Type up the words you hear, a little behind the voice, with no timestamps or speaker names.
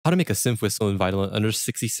How to make a synth whistle in Vital in under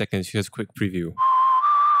 60 seconds. Here's a quick preview.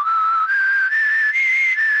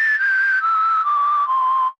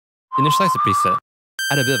 Initialize the preset.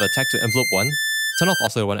 Add a bit of attack to envelope 1. Turn off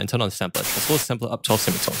oscillator 1 and turn on sampler. Transform sampler up 12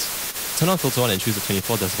 semitones. Turn on filter 1 and choose a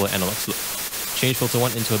 24 decibel analog slope. Change filter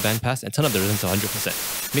 1 into a bandpass and turn up the rhythm to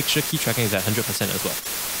 100%. Make sure key tracking is at 100% as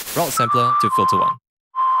well. Route sampler to filter 1.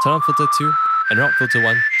 Turn on filter 2 and route filter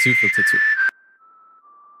 1 to filter 2.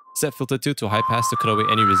 Set filter 2 to high pass to cut away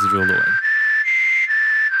any residual low end.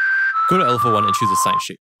 Go to alpha 1 and choose a sine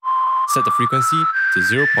shape. Set the frequency to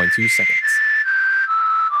 0.2 seconds.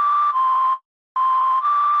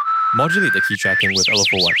 Modulate the key tracking with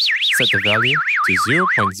alpha 1. Set the value to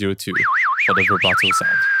 0.02 for the vibrato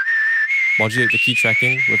sound. Modulate the key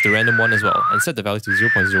tracking with the random one as well and set the value to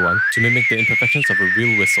 0.01 to mimic the imperfections of a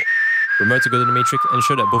real whistle. Remember to go to the matrix and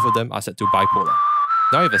ensure that both of them are set to bipolar.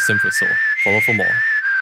 Now you have a synth whistle. Follow for more.